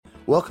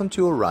Welcome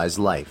to Arise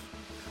Life,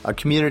 a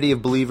community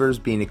of believers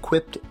being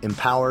equipped,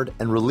 empowered,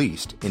 and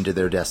released into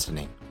their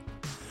destiny.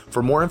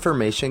 For more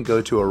information,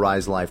 go to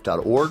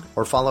ariselife.org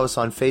or follow us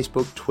on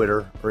Facebook,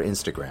 Twitter, or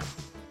Instagram.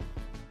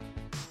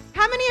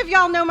 How many of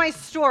y'all know my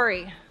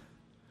story? Yes,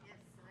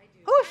 I do.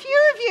 Oh, a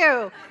few of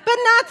you, but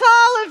not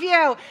all of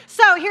you.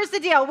 So here's the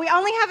deal. We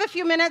only have a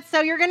few minutes,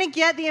 so you're going to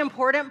get the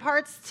important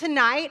parts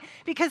tonight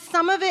because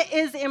some of it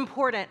is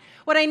important.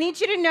 What I need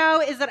you to know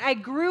is that I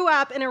grew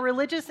up in a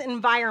religious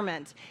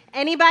environment.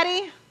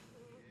 Anybody?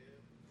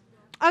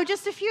 Oh,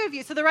 just a few of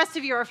you. So the rest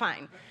of you are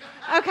fine.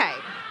 Okay,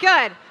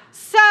 good.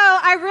 So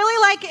I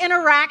really like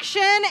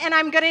interaction, and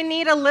I'm going to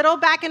need a little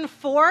back and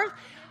forth.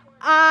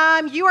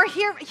 You are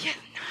here. Yeah,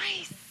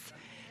 nice.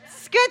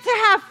 It's good to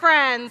have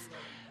friends.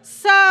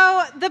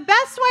 So the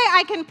best way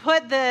I can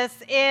put this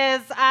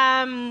is,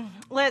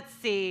 let's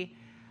see,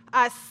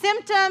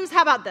 symptoms.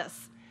 How about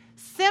this?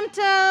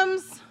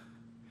 Symptoms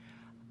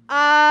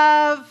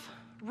of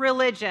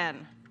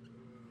religion.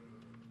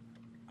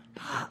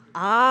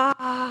 All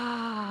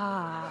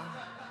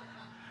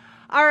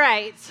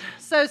right,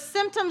 so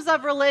symptoms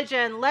of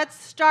religion, let's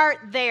start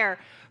there.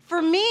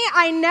 For me,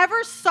 I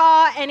never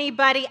saw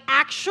anybody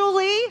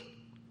actually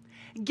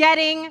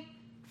getting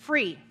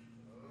free.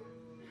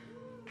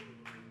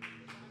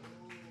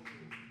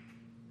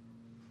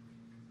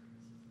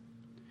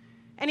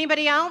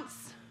 Anybody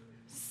else?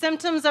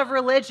 Symptoms of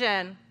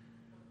religion.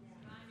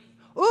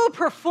 Ooh,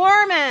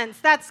 performance,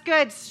 that's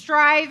good.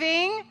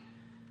 Striving.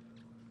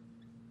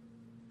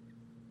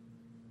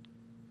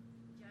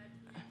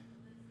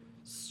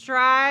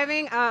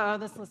 Striving. Oh,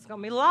 this list is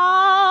going to be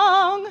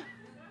long.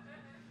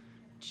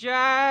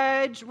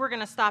 Judge. We're going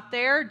to stop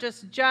there.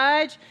 Just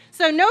judge.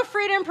 So no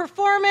freedom,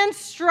 performance,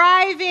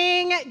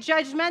 striving,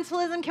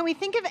 judgmentalism. Can we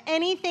think of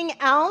anything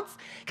else?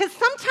 Because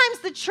sometimes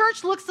the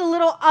church looks a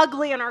little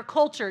ugly in our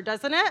culture,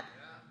 doesn't it?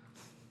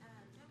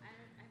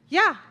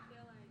 Yeah.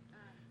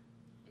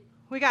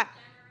 We got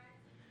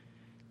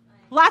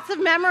lots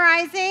of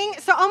memorizing.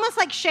 So almost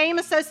like shame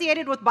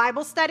associated with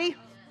Bible study.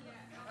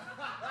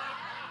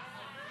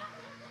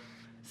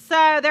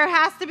 So there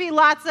has to be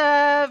lots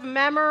of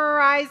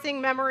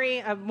memorizing,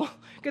 memory.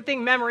 Good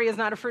thing memory is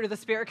not a fruit of the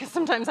Spirit because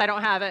sometimes I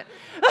don't have it.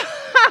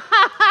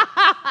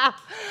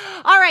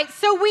 All right,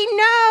 so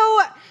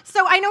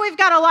I know we've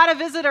got a lot of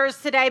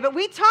visitors today, but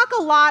we talk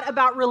a lot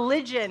about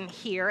religion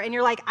here. And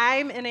you're like,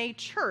 I'm in a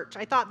church.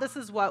 I thought this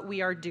is what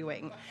we are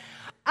doing.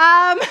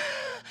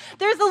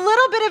 There's a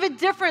little bit of a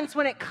difference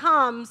when it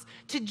comes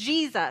to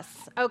Jesus,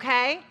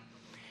 okay?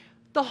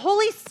 The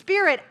Holy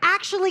Spirit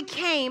actually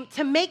came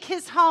to make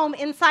his home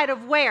inside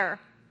of where?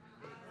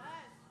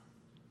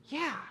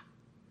 Yeah.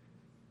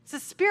 It's a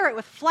spirit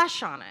with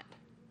flesh on it,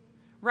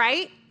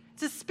 right?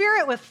 It's a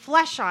spirit with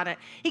flesh on it.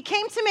 He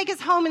came to make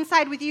his home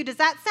inside with you. Does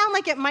that sound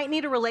like it might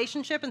need a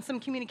relationship and some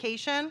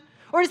communication?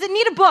 Or does it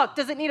need a book?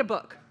 Does it need a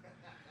book?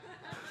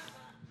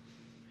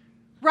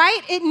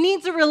 Right? It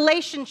needs a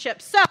relationship.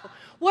 So,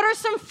 what are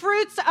some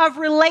fruits of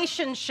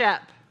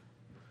relationship?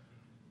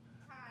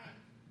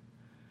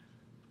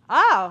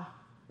 Oh,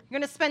 you're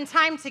going to spend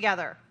time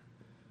together.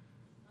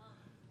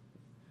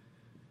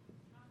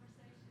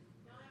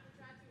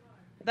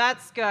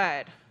 That's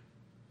good.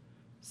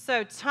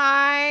 So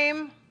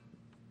time,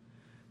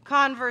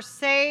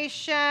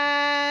 conversation,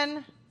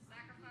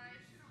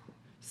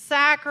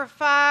 sacrifice,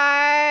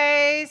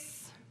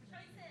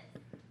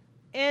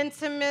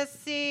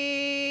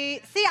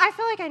 intimacy. See, I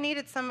feel like I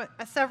needed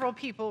several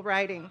people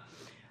writing.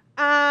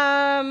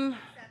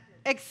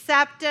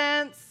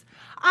 Acceptance.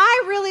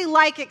 I really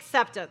like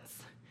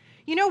acceptance.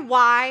 You know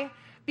why?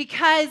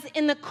 Because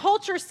in the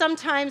culture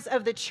sometimes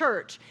of the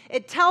church,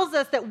 it tells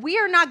us that we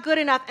are not good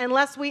enough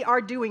unless we are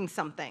doing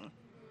something,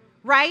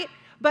 right?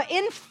 But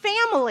in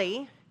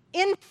family,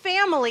 and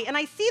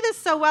I see this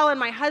so well in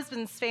my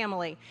husband's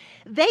family,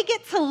 they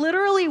get to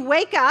literally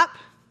wake up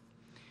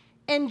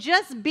and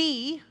just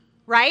be,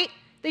 right?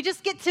 They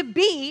just get to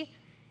be,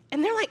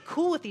 and they're like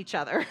cool with each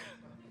other.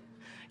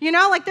 You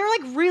know, like they're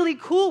like really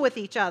cool with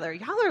each other.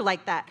 Y'all are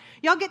like that.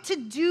 Y'all get to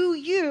do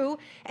you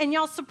and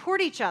y'all support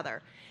each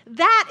other.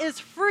 That is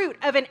fruit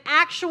of an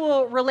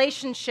actual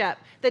relationship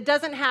that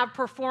doesn't have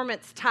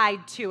performance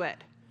tied to it.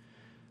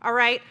 All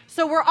right?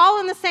 So we're all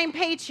on the same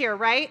page here,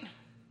 right?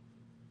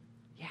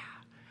 Yeah.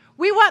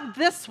 We want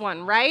this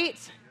one, right?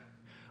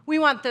 We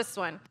want this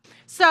one.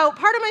 So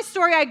part of my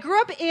story, I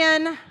grew up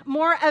in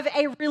more of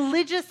a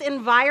religious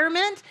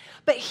environment,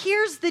 but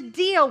here's the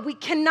deal. We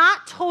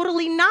cannot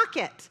totally knock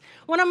it.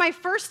 One of my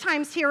first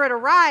times here at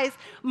Arise,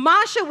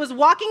 Masha was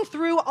walking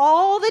through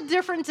all the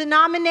different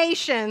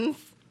denominations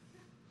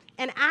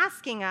and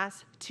asking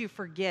us to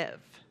forgive.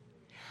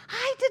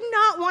 I did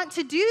not want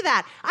to do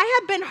that. I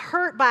had been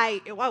hurt by,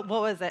 what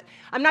was it?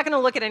 I'm not going to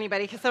look at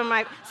anybody because some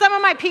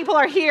of my people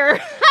are here.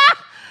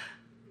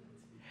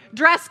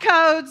 Dress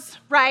codes,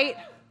 right?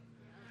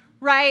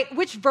 Right?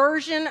 Which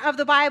version of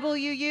the Bible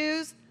you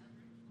use,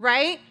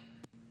 right?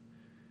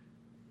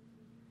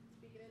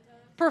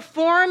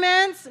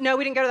 Performance. No,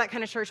 we didn't go to that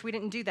kind of church. We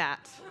didn't do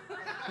that.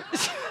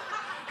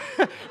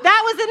 That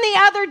was in the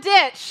other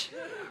ditch,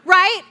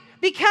 right?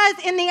 Because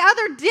in the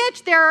other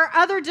ditch, there are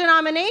other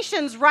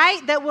denominations,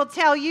 right, that will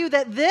tell you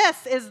that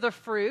this is the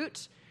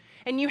fruit.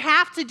 And you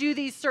have to do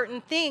these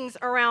certain things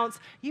or else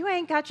you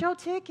ain't got your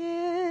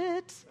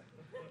ticket.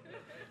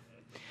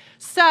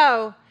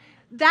 So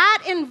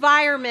that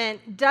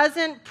environment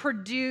doesn't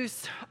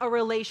produce a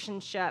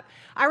relationship.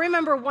 I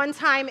remember one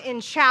time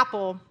in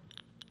chapel,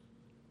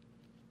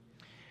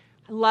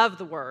 I love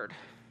the Word.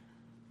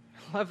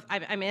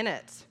 I'm in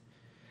it.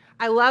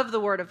 I love the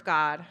Word of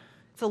God.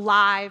 It's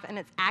alive and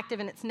it's active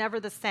and it's never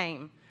the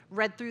same.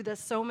 Read through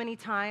this so many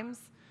times.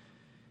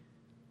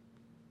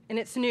 And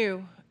it's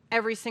new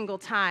every single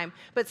time.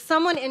 But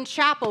someone in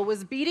chapel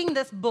was beating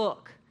this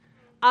book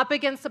up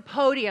against a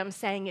podium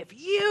saying, if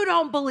you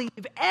don't believe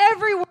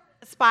every word of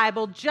this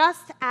Bible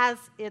just as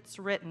it's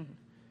written,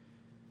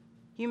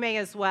 you may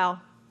as well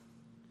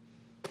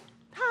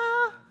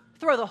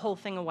throw the whole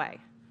thing away.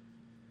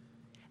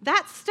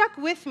 That stuck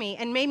with me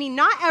and made me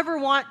not ever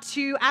want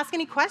to ask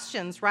any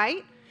questions,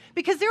 right?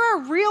 Because there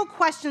are real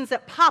questions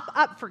that pop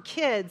up for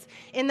kids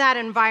in that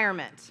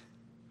environment,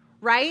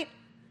 right?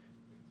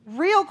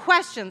 Real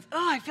questions.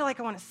 Oh, I feel like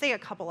I want to say a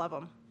couple of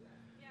them.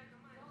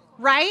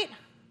 Right?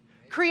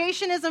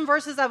 Creationism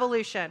versus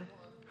evolution.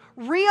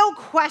 Real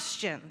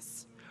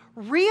questions.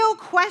 Real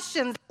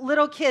questions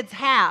little kids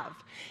have.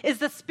 Is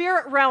the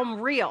spirit realm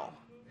real?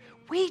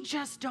 We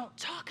just don't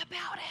talk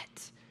about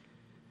it.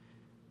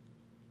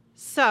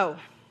 So,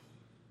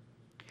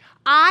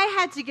 I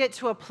had to get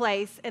to a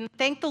place, and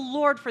thank the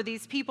Lord for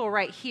these people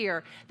right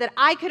here, that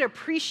I could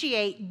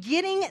appreciate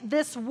getting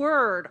this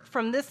word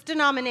from this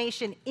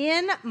denomination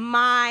in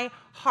my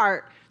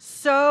heart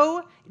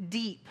so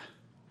deep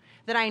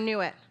that I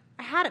knew it.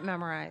 I had it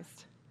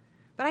memorized,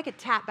 but I could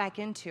tap back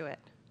into it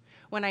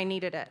when I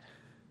needed it.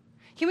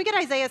 Can we get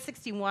Isaiah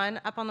 61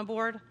 up on the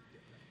board?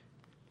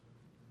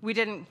 We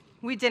didn't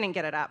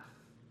get it up.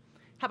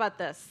 How about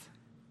this?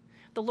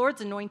 The Lord's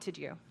anointed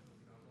you.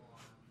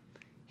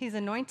 He's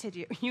anointed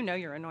you. You know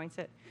you're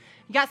anointed.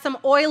 You got some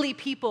oily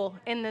people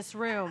in this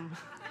room.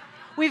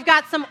 We've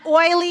got some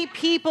oily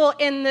people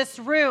in this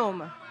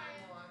room.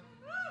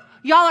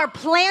 Y'all are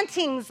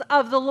plantings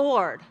of the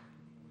Lord.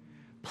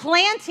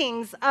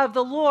 Plantings of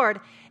the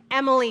Lord.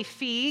 Emily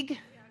Feig,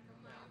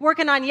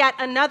 working on yet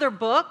another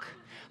book.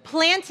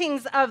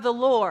 Plantings of the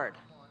Lord.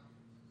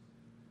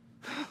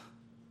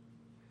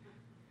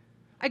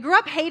 I grew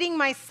up hating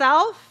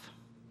myself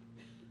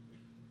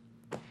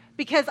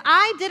because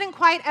I didn't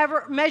quite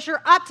ever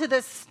measure up to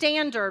this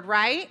standard,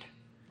 right?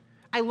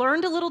 I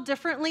learned a little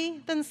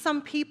differently than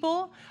some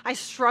people. I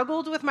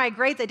struggled with my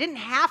grades. I didn't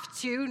have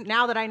to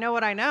now that I know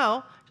what I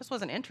know. Just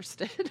wasn't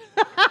interested.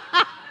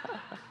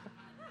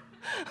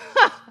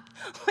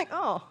 Like,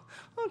 oh,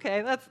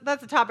 okay,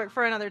 that's a topic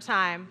for another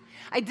time.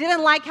 I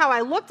didn't like how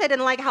I looked. I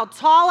didn't like how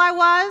tall I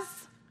was.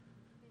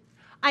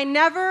 I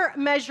never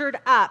measured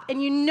up.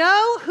 And you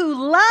know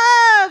who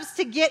loves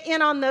to get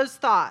in on those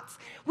thoughts?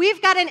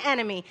 We've got an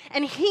enemy,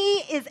 and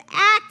he is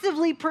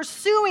actively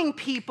pursuing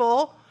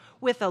people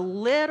with a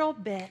little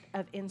bit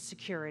of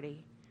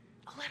insecurity.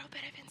 A little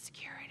bit of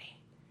insecurity.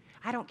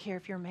 I don't care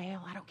if you're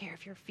male. I don't care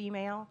if you're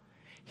female.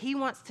 He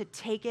wants to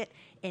take it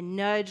and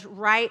nudge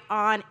right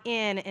on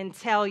in and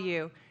tell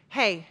you,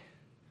 hey,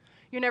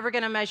 you're never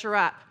going to measure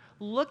up.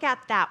 Look at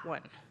that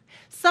one.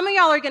 Some of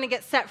y'all are going to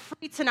get set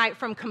free tonight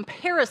from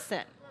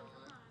comparison.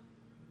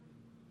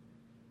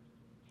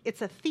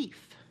 It's a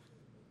thief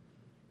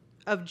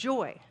of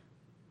joy.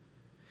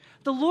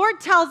 The Lord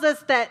tells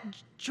us that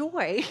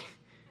joy,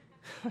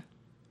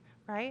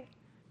 right?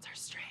 It's our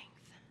strength.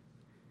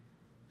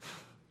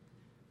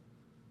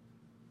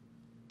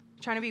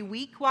 Trying to be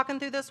weak walking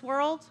through this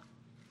world?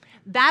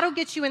 That'll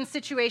get you in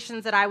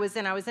situations that I was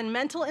in. I was in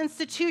mental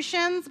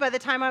institutions by the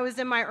time I was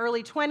in my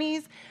early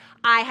 20s.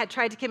 I had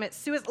tried to commit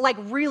suicide, like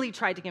really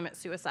tried to commit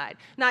suicide.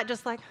 Not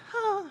just like,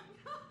 oh.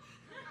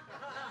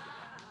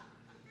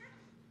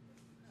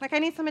 Like I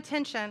need some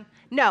attention.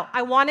 No,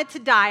 I wanted to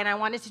die and I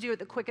wanted to do it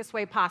the quickest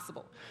way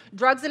possible.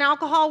 Drugs and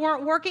alcohol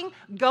weren't working.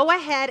 Go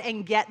ahead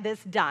and get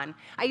this done.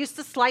 I used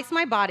to slice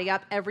my body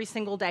up every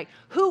single day.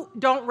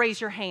 Don't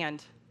raise your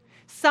hand.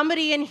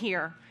 Somebody in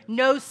here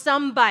knows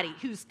somebody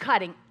who's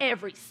cutting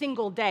every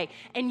single day,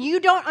 and you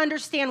don't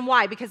understand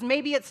why, because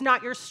maybe it's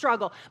not your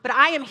struggle, but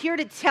I am here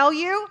to tell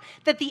you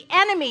that the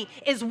enemy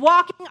is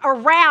walking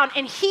around,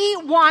 and he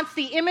wants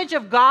the image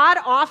of God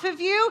off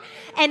of you,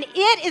 and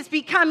it is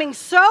becoming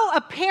so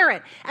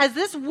apparent. As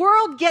this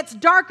world gets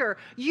darker,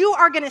 you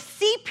are going to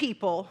see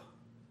people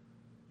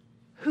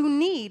who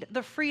need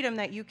the freedom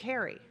that you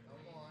carry.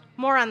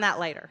 More on that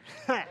later.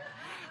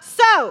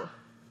 So,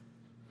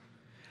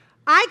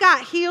 I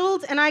got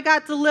healed and I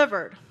got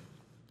delivered.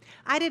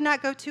 I did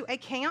not go to a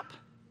camp.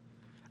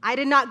 I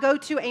did not go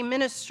to a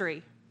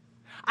ministry.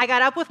 I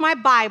got up with my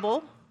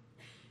Bible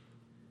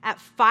at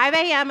 5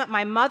 a.m. at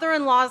my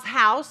mother-in-law's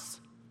house,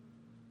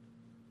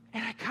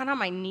 and I got on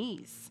my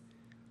knees.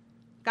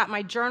 Got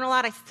my journal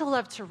out. I still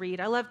love to read.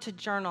 I love to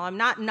journal. I'm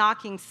not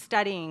knocking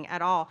studying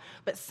at all.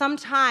 But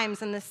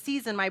sometimes in this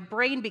season, my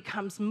brain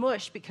becomes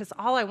mush because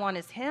all I want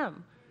is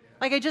him.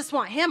 Like, I just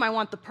want him. I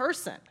want the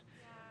person.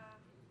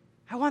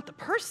 I want the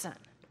person.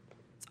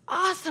 It's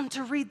awesome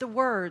to read the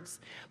words,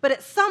 but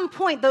at some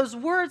point, those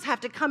words have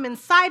to come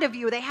inside of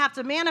you. They have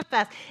to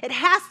manifest. It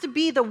has to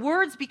be the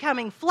words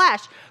becoming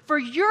flesh for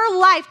your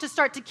life to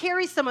start to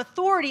carry some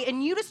authority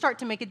and you to start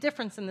to make a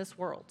difference in this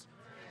world.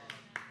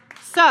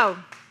 So,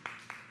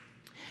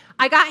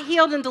 I got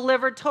healed and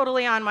delivered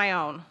totally on my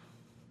own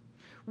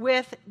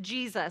with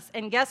Jesus.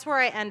 And guess where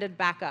I ended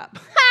back up?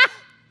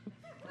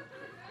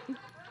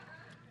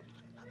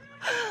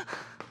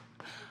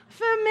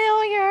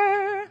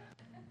 Familiar.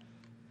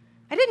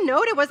 I didn't know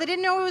what it was. I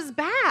didn't know it was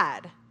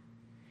bad.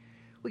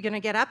 We're going to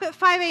get up at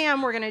 5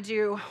 a.m. We're going to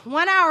do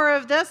 1 hour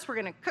of this. We're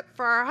going to cook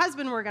for our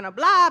husband. We're going to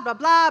blah, blah,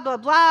 blah, blah,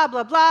 blah,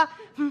 blah, blah.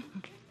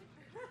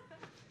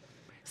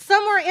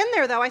 Somewhere in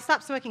there, though, I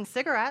stopped smoking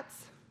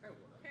cigarettes.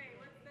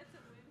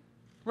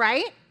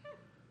 Right?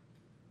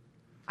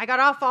 I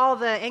got off all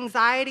the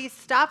anxiety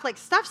stuff. Like,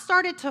 stuff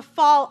started to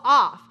fall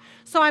off.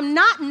 So I'm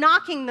not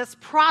knocking this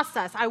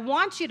process. I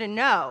want you to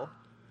know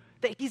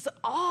that he's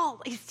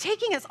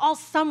taking us all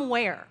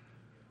somewhere.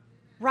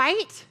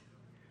 Right?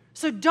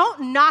 So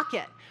don't knock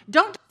it.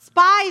 Don't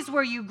despise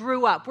where you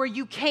grew up, where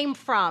you came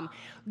from.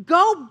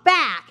 Go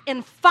back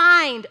and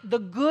find the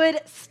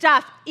good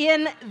stuff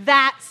in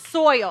that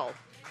soil.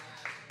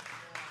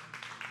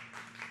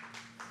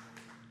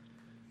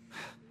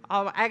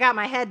 Oh, I got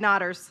my head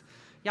nodders.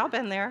 Y'all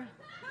been there.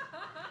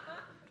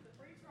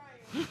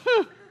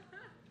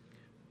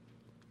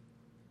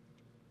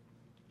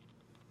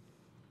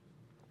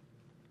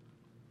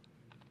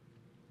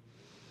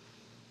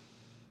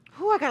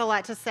 Ooh, I got a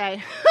lot to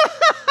say.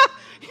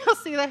 You'll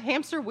see that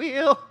hamster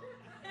wheel.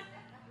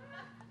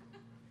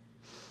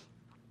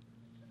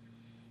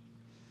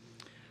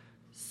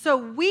 So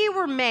we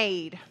were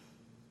made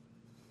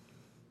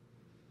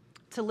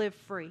to live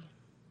free.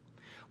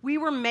 We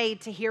were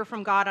made to hear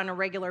from God on a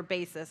regular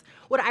basis.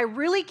 What I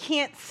really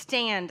can't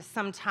stand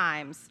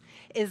sometimes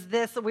is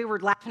this, we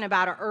were laughing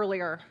about it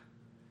earlier.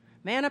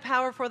 Man of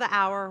power for the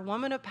hour,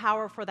 woman of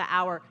power for the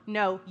hour.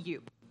 No,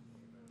 you.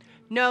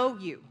 No,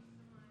 you.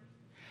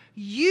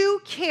 You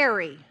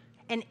carry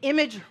an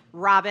image,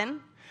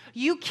 Robin.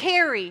 You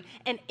carry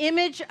an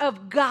image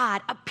of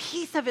God, a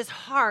piece of his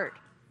heart.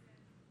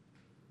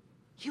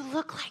 You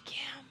look like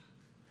him.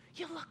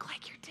 You look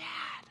like your dad.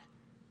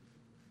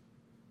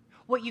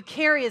 What you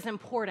carry is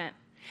important.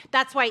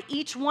 That's why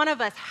each one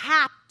of us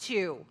have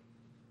to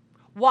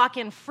walk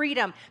in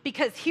freedom.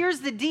 Because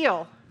here's the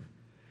deal.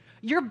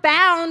 You're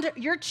bound,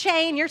 you're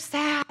chained, you're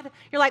sad.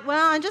 You're like,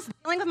 well, I'm just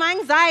dealing with my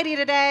anxiety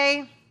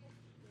today.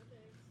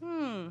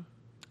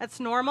 That's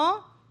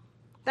normal?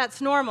 That's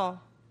normal.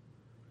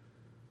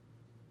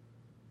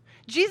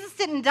 Jesus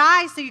didn't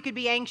die so you could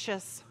be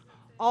anxious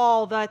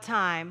all the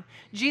time.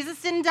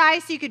 Jesus didn't die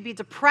so you could be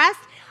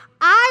depressed.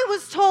 I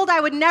was told I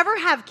would never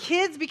have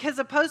kids because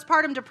of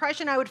postpartum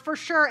depression. I would for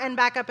sure end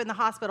back up in the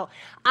hospital.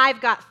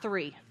 I've got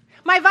 3.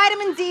 My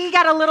vitamin D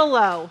got a little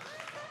low.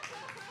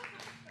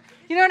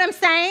 You know what I'm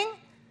saying?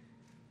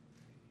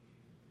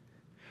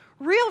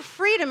 Real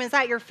freedom is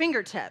at your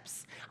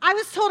fingertips. I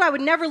was told I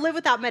would never live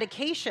without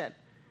medication.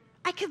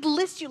 I could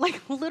list you, like,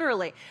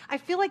 literally. I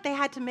feel like they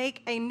had to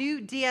make a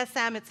new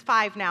DSM. It's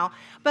 5 now.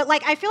 But,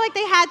 like, I feel like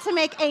they had to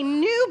make a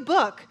new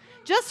book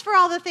just for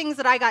all the things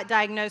that I got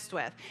diagnosed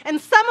with. And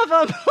some of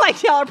them,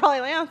 like, y'all are probably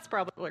like, that's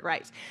probably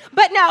right.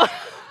 But no.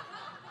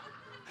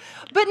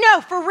 But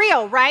no, for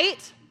real,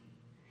 right?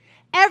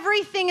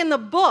 Everything in the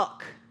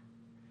book,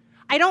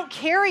 I don't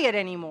carry it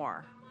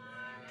anymore.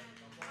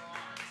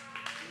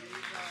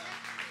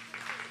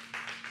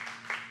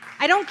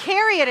 I don't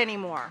carry it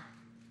anymore.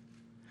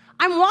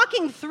 I'm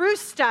walking through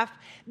stuff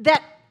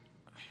that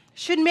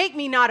should make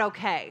me not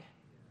okay.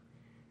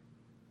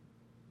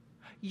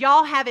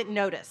 Y'all haven't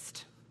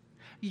noticed.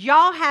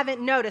 Y'all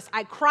haven't noticed.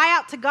 I cry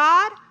out to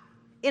God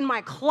in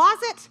my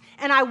closet,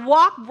 and I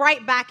walk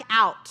right back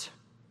out.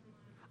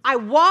 I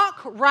walk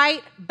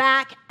right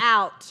back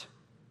out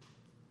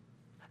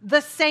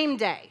the same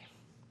day.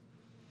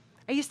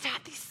 I used to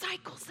have these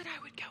cycles that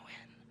I would go in.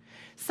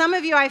 Some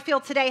of you, I feel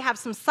today, have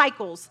some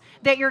cycles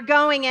that you're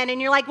going in,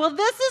 and you're like, well,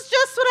 this is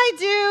just what I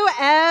do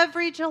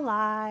every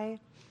July.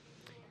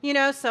 You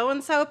know,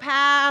 so-and-so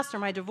passed, or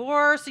my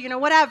divorce, or, you know,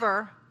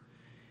 whatever.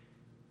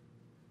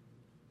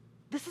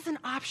 This is an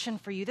option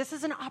for you. This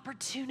is an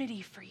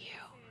opportunity for you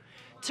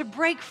to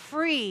break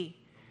free,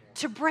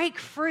 to break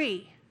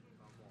free.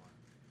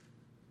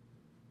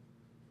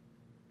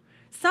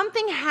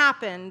 Something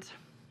happened.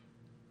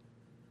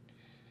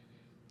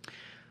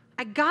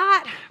 I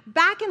got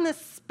back in this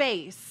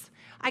space.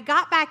 I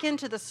got back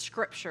into the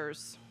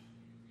scriptures.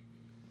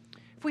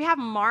 If we have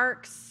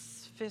Mark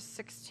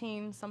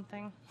 16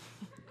 something,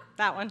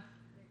 that one.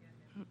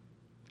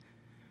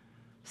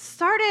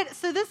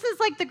 So this is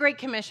like the Great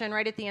Commission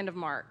right at the end of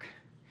Mark.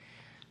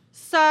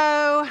 So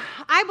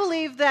I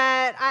believe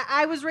that,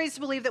 I was raised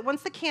to believe that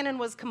once the canon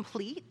was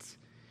complete,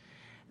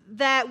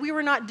 that we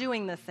were not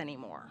doing this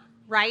anymore,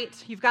 right?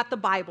 You've got the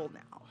Bible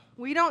now.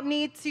 We don't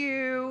need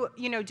to,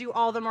 do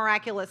all the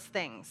miraculous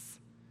things.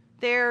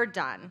 They're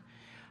done.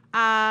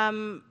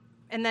 And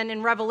And then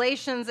in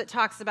Revelations, it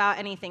talks about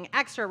anything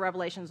extra.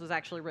 Revelations was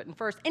actually written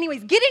first.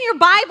 Anyways, get in your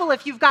Bible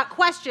if you've got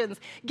questions.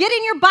 Get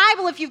in your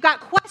Bible if you've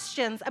got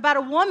questions about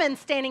a woman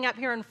standing up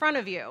here in front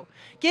of you.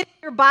 Get in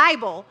your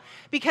Bible,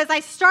 because I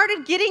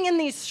started getting in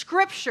these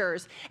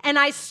scriptures and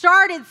I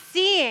started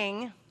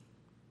seeing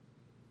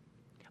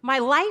my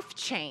life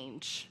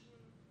change.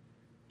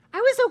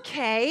 I was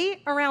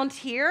okay around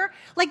here.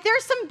 Like,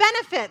 there's some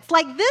benefits.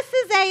 Like, this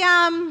is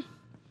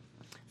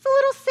it's a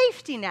little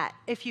safety net,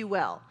 if you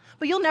will.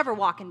 But you'll never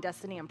walk in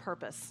destiny and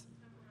purpose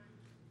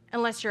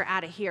unless you're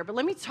out of here. But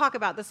let me talk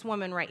about this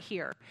woman right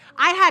here.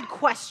 I had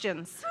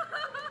questions.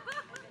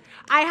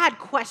 I had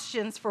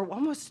questions for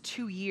almost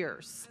 2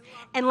 years,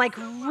 and like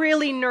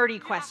really nerdy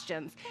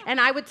questions. And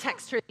I would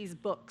text her these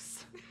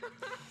books.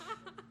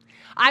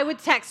 I would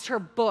text her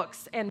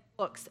books and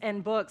books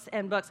and books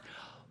and books.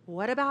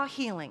 What about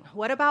healing?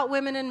 What about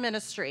women in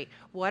ministry?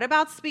 What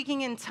about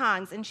speaking in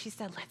tongues? And she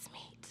said, let's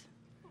meet.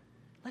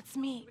 Let's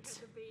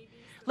meet.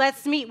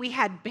 Let's meet. We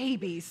had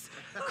babies.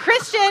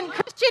 Christian, who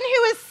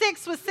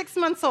was 6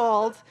 months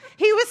old.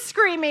 He was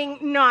screaming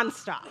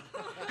nonstop.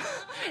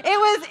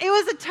 It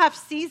was a tough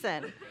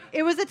season.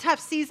 It was a tough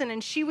season,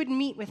 and she would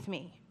meet with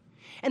me.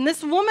 And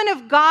this woman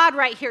of God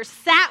right here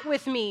sat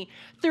with me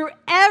through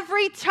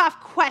every tough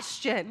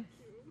question.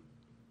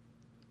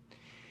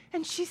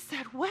 And she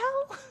said,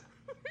 well,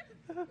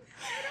 sometimes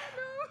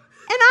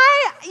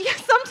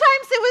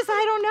it was,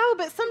 I don't know,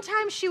 but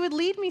sometimes she would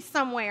lead me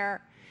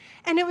somewhere.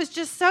 And it was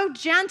just so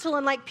gentle.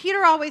 And like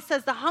Peter always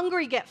says, the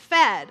hungry get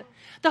fed.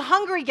 The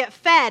hungry get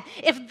fed.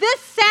 If this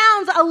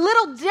sounds a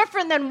little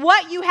different than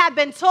what you have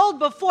been told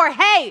before,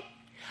 hey,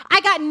 I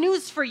got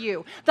news for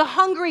you. The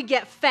hungry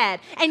get fed.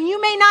 And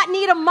you may not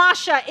need a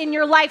Masha in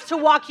your life to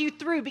walk you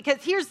through, because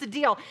here's the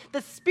deal.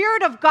 The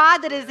Spirit of God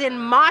that is in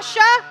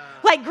Masha,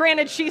 like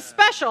granted she's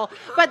special,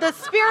 but the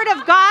Spirit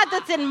of God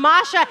that's in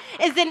Masha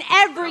is in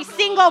every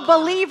single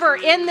believer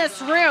in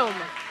this room.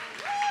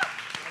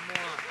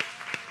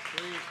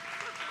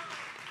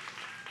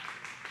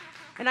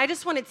 And I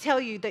just want to tell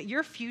you that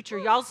your future,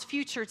 y'all's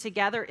future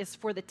together, is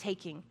for the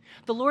taking.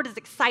 The Lord is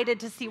excited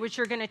to see what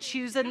you're going to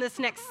choose in this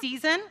next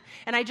season.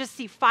 And I just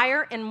see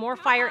fire and more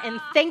fire. And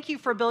thank you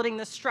for building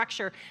the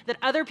structure that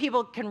other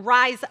people can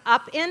rise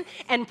up in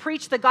and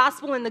preach the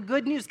gospel and the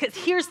good news. Because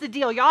here's the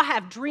deal. Y'all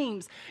have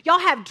dreams. Y'all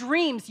have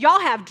dreams. Y'all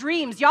have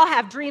dreams. Y'all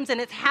have dreams.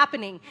 And it's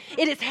happening.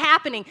 It is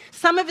happening.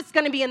 Some of it's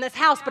going to be in this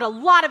house, but a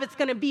lot of it's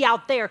going to be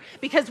out there,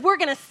 because we're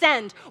going to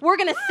send. We're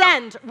going to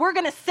send. We're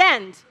going to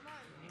send.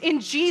 In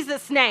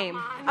Jesus'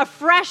 name, a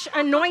fresh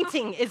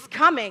anointing is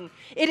coming.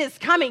 It is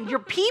coming. Your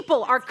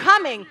people are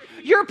coming.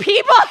 Your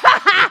people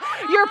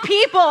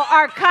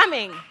are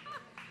coming.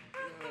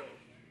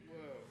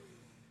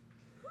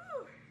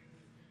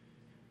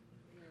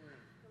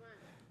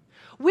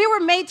 We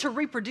were made to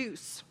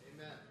reproduce.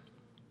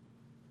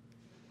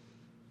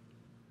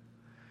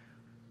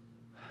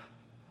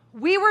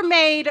 We were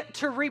made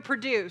to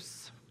reproduce.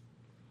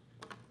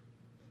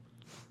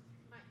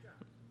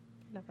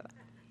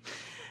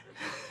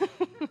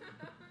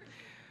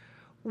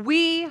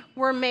 We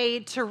were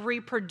made to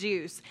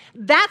reproduce.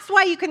 That's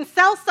why you can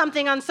sell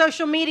something on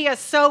social media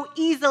so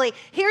easily.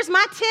 Here's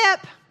my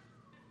tip.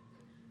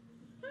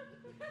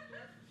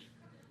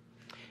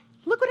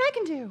 Look what I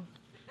can do.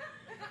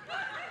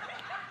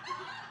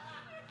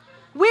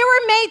 We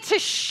were made to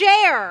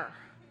share.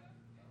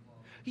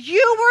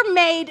 You were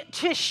made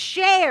to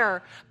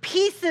share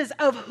pieces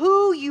of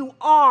who you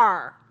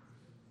are.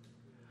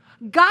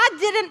 God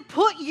didn't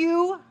put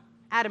you,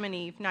 Adam and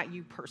Eve, not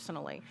you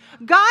personally.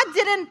 God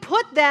didn't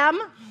put them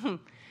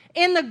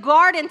in the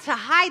garden to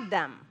hide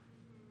them.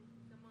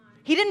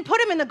 He didn't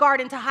put them in the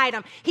garden to hide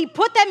them. He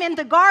put them in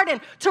the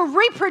garden to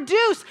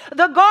reproduce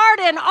the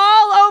garden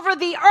all over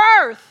the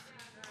earth.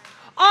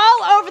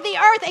 All over the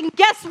earth. And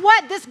guess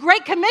what? This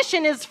Great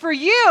Commission is for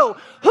you.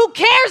 Who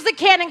cares the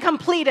canon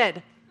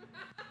completed?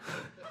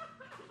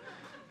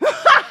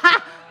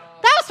 That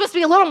was supposed to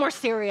be a little more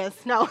serious.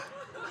 No.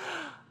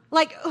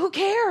 Like, who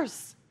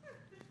cares?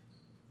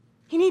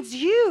 He needs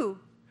you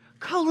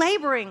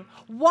co-laboring,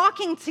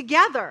 walking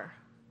together.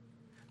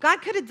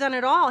 God could have done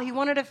it all. He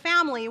wanted a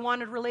family. He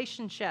wanted a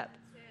relationship.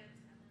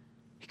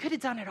 He could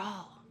have done it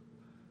all.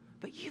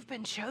 But you've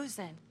been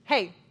chosen.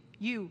 Hey,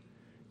 you've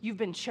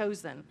been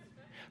chosen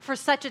for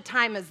such a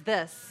time as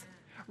this.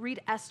 Read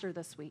Esther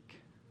this week.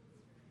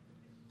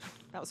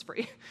 That was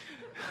free.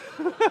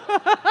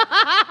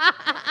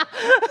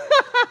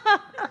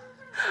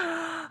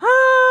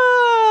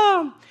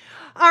 Oh.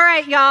 All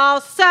right,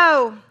 y'all.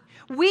 So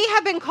we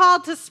have been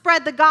called to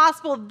spread the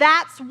gospel.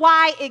 That's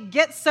why it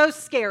gets so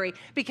scary,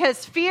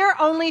 because fear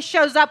only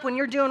shows up when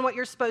you're doing what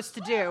you're supposed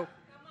to do.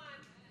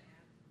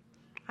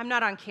 I'm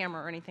not on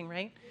camera or anything,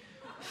 right?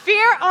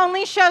 Fear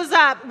only shows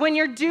up when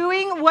you're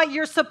doing what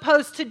you're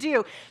supposed to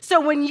do.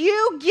 So when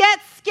you get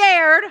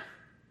scared,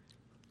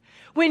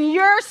 when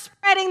you're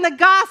spreading the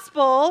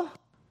gospel,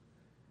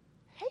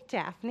 hey,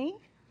 Daphne.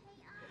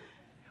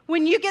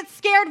 When you get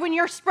scared when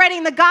you're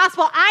spreading the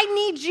gospel, I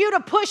need you to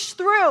push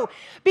through,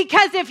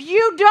 because if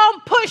you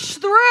don't push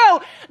through,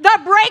 the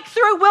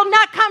breakthrough will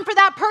not come for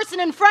that person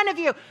in front of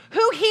you.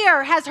 Who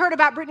here has heard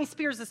about Britney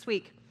Spears this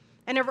week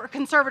and her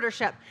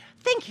conservatorship?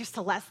 Thank you,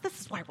 Celeste.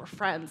 This is why we're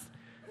friends.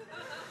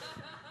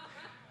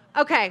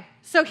 Okay,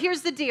 so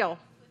here's the deal.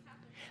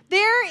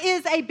 There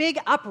is a big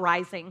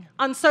uprising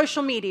on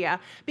social media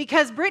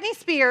because Britney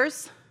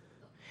Spears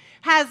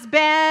has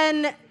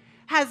been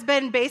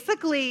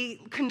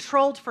basically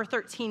controlled for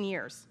 13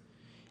 years.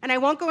 And I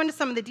won't go into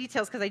some of the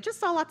details because I just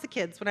saw lots of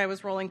kids when I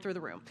was rolling through the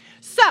room.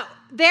 So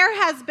there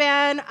has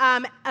been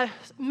a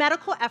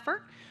medical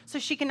effort so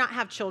she cannot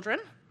have children,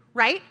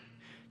 right?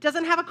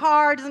 Doesn't have a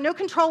car, doesn't no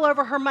control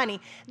over her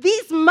money.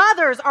 These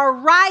mothers are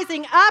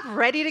rising up,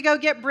 ready to go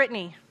get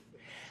Britney.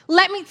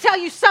 Let me tell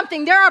you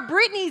something. There are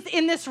Britneys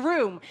in this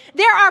room.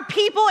 There are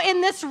people in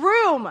this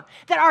room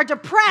that are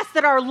depressed,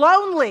 that are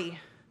lonely.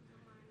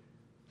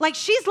 Like,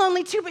 she's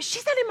lonely too, but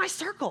she's not in my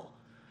circle.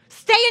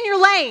 Stay in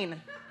your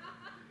lane.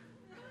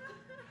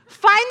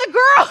 Find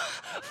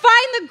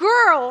the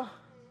girl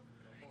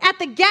at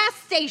the gas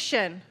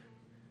station.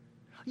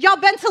 Y'all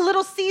been to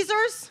Little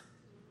Caesars?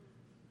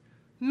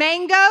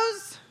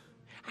 Mangoes?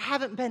 I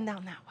haven't been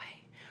down that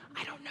way.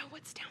 I don't know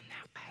what's down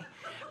that way.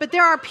 But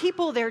there are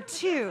people there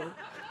too.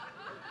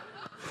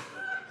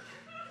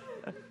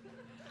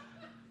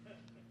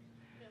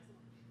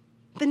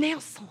 The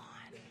nail salon.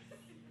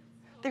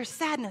 There's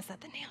sadness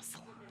at the nail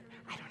salon.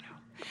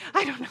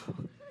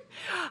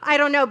 I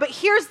don't know. But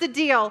here's the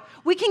deal.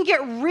 We can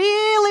get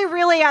really,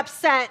 really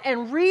upset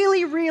and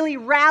really, really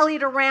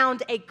rallied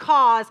around a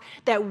cause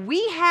that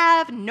we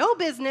have no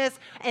business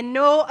and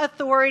no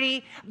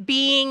authority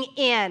being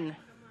in.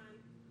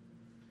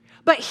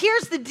 But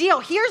here's the deal.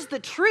 Here's the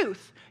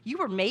truth. You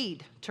were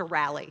made to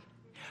rally.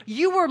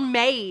 You were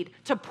made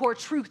to pour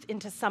truth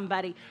into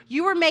somebody.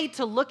 You were made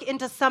to look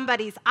into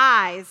somebody's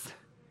eyes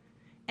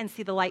and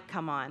see the light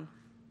come on.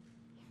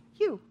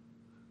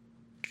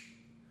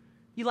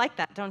 You like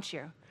that, don't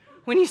you?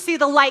 When you see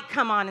the light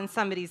come on in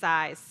somebody's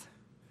eyes.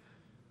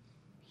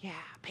 Yeah,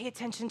 pay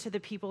attention to the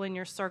people in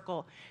your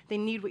circle. They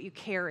need what you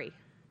carry.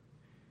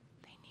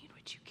 They need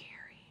what you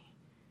carry.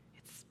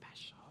 It's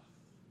special.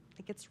 I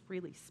think it's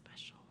really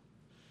special.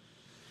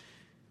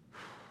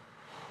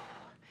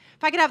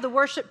 If I could have the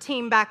worship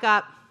team back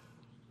up.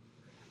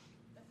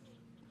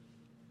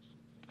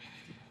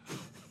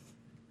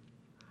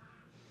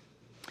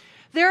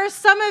 There are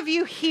some of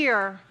you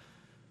here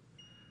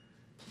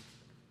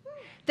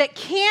that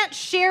can't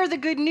share the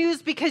good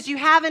news because you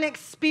haven't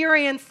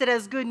experienced it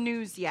as good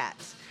news yet.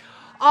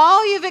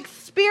 All you've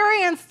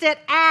experienced it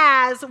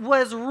as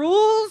was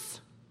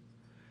rules,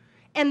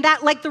 and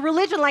that, like the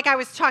religion like I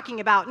was talking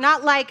about,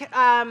 not like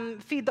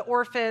feed the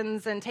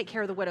orphans and take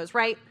care of the widows,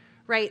 right?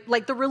 Right?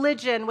 Like the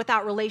religion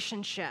without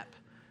relationship.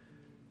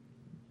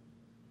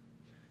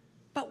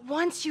 But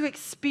once you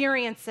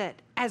experience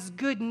it as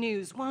good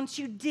news, once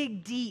you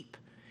dig deep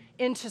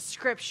into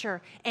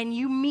Scripture and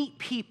you meet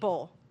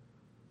people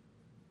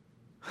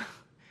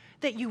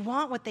that you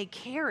want what they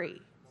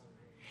carry,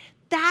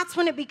 that's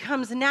when it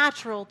becomes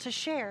natural to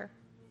share.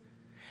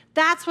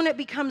 That's when it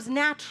becomes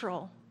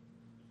natural.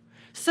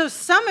 So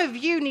some of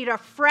you need a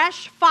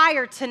fresh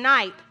fire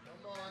tonight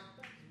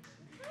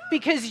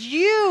because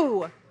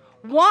you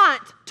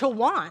want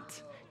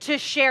to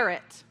share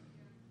it.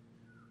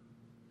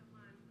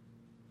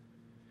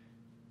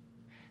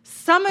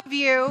 Some of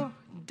you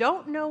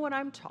don't know what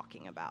I'm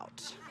talking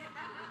about.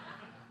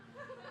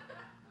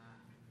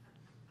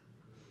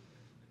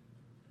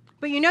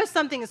 But you know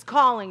something is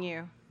calling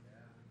you.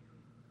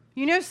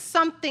 You know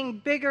something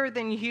bigger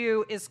than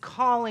you is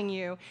calling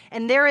you.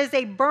 And there is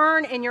a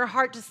burn in your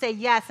heart to say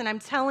yes. And I'm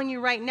telling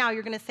you right now,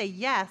 you're going to say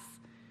yes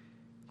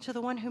to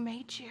the one who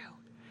made you.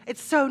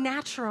 It's so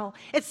natural.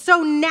 It's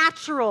so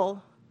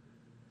natural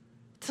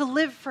to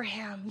live for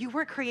him. You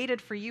weren't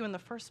created for you in the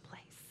first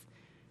place.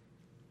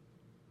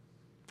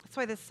 That's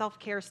why this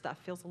self-care stuff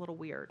feels a little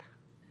weird.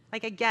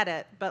 Like, I get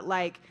it, but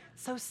like,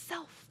 so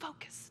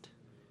self-focused.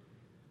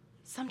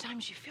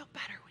 Sometimes you feel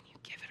better when you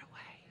give it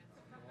away.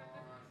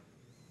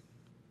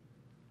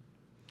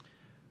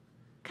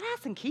 Can I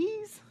have some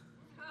keys?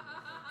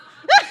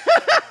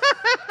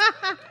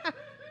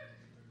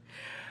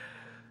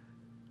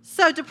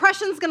 So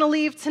depression's going to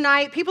leave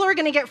tonight. People are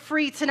going to get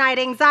free tonight.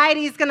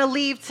 Anxiety is going to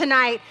leave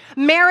tonight.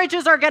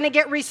 Marriages are going to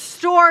get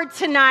restored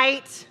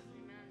tonight.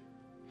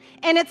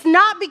 And it's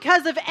not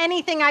because of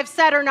anything I've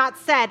said or not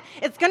said.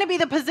 It's going to be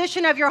the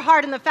position of your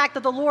heart and the fact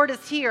that the Lord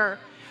is here.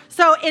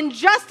 So in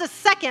just a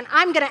second,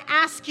 I'm going to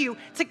ask you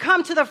to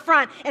come to the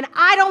front. And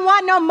I don't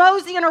want no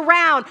moseying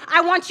around. I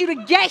want you to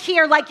get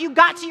here like you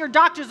got to your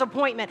doctor's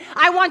appointment.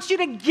 I want you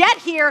to get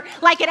here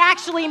like it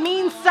actually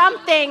means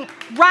something,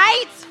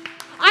 right?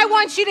 I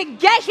want you to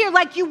get here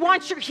like you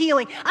want your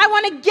healing. I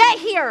want to get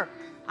here.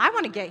 I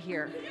want to get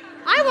here.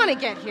 I want to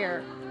get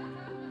here.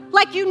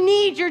 Like you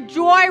need your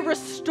joy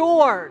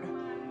restored.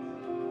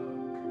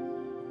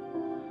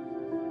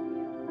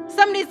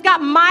 Somebody's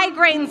got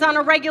migraines on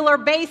a regular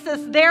basis.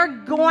 They're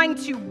going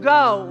to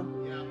go.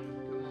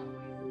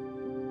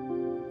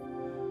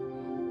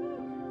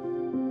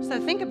 So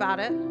think about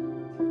it,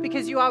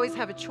 because you always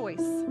have a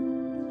choice.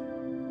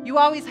 You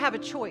always have a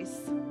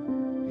choice.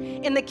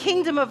 In the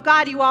kingdom of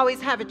God, you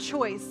always have a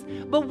choice.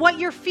 But what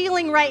you're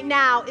feeling right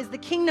now is the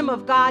kingdom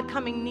of God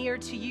coming near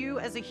to you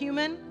as a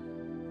human.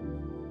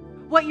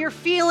 What you're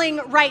feeling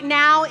right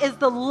now is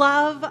the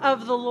love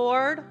of the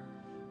Lord.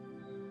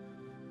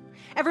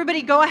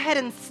 Everybody go ahead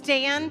and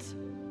stand.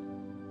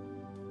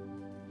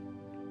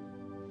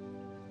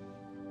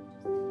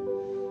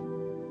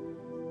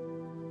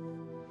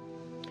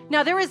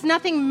 Now, there is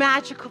nothing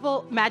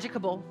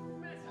magicable.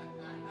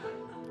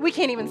 We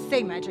can't even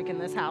say magic in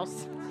this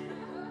house.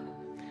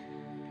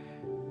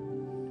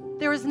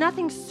 There is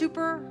nothing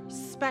super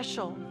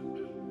special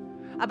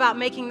about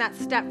making that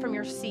step from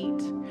your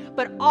seat.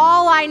 But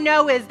all I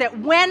know is that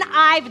when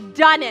I've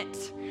done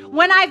it,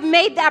 when I've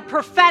made that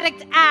prophetic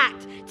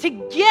act to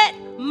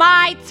get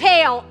my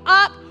tail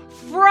up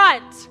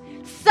front,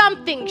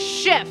 something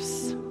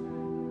shifts.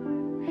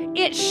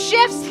 It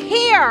shifts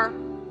here.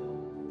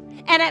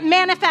 And it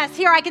manifests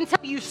here. I can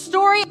tell you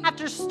story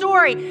after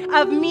story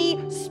of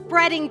me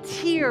spreading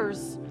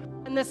tears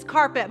on this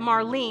carpet,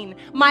 Marlene.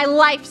 My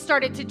life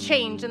started to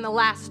change in the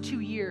last 2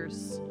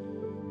 years.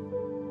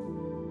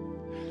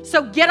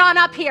 So get on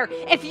up here.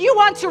 If you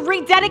want to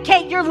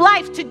rededicate your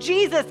life to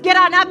Jesus, get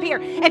on up here.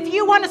 If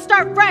you want to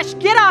start fresh,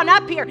 get on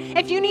up here.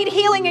 If you need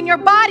healing in your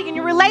body and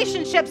your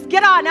relationships,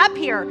 get on up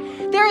here.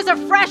 There is a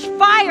fresh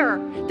fire.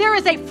 There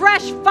is a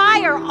fresh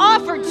fire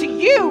offered to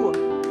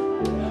you.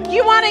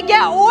 You want to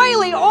get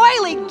oily,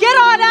 get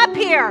on up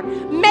here.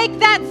 Make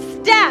that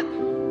step.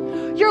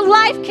 Your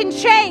life can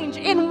change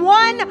in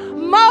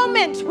one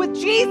moment with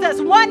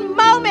Jesus. One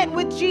moment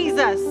with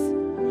Jesus.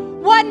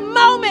 One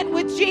moment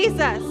with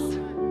Jesus.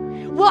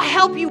 We'll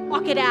help you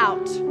walk it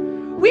out.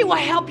 We will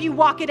help you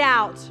walk it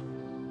out.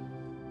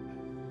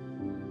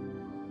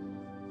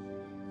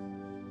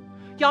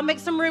 Y'all make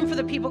some room for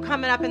the people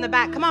coming up in the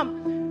back. Come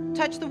on,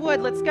 touch the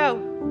wood. Let's go.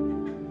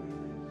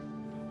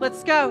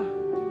 Let's go.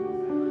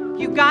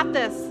 You got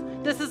this.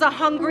 This is a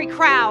hungry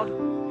crowd.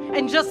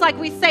 And just like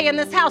we say in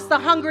this house, the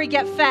hungry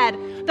get fed.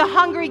 The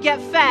hungry get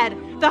fed.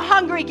 The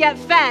hungry get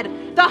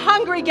fed. The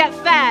hungry get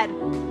fed.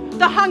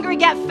 The hungry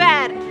get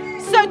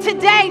fed. So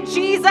today,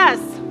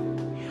 Jesus,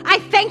 I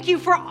thank you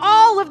for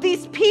all of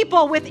these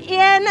people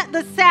within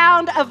the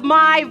sound of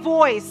my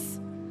voice.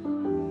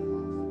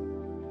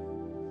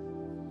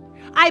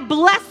 I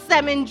bless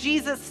them in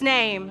Jesus'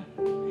 name.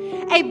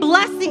 A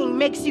blessing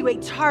makes you a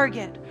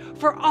target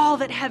for all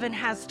that heaven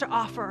has to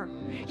offer.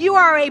 You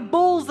are a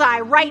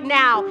bullseye right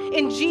now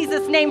in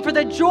Jesus' name for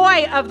the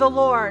joy of the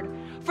Lord,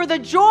 for the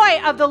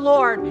joy of the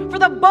Lord, for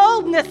the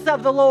boldness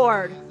of the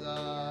Lord,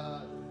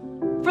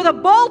 for the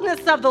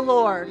boldness of the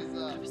Lord.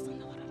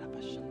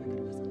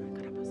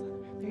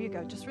 There you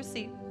go. Just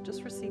receive.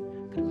 Just receive.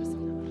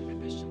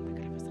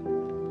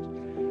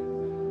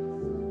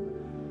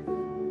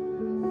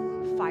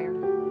 Fire.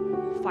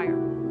 Fire.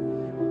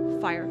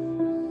 Fire.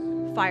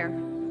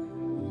 Fire.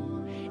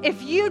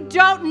 If you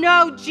don't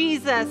know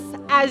Jesus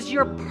as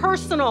your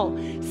personal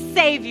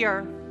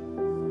Savior,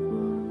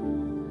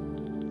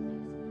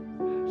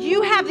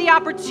 you have the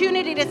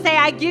opportunity to say,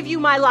 I give you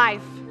my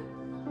life.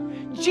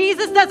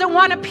 Jesus doesn't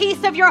want a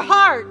piece of your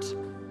heart.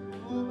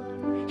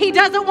 He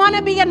doesn't want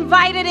to be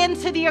invited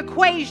into the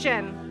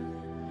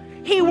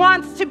equation. He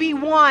wants to be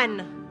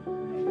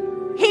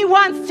one. He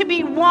wants to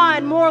be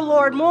one. More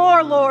Lord,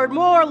 more Lord,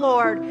 more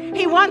Lord.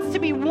 He wants to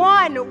be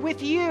one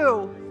with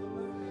you.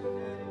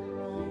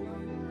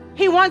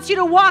 He wants you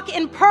to walk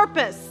in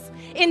purpose,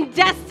 in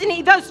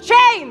destiny. Those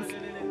chains,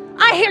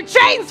 I hear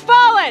chains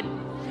falling.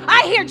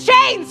 I hear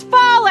chains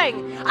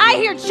falling. I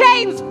hear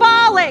chains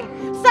falling.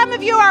 Some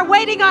of you are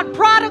waiting on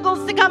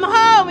prodigals to come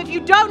home. If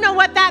you don't know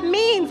what that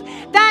means,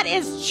 that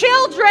is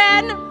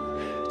children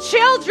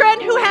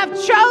who have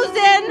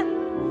chosen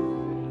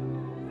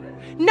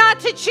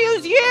not to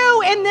choose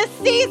you in this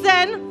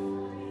season.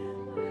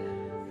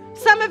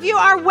 Some of you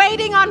are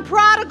waiting on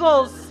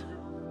prodigals.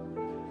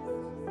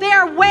 They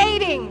are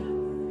waiting.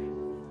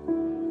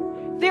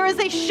 There is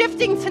a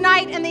shifting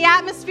tonight in the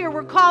atmosphere.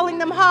 We're calling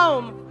them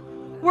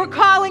home. We're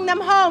calling them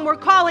home. We're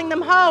calling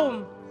them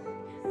home.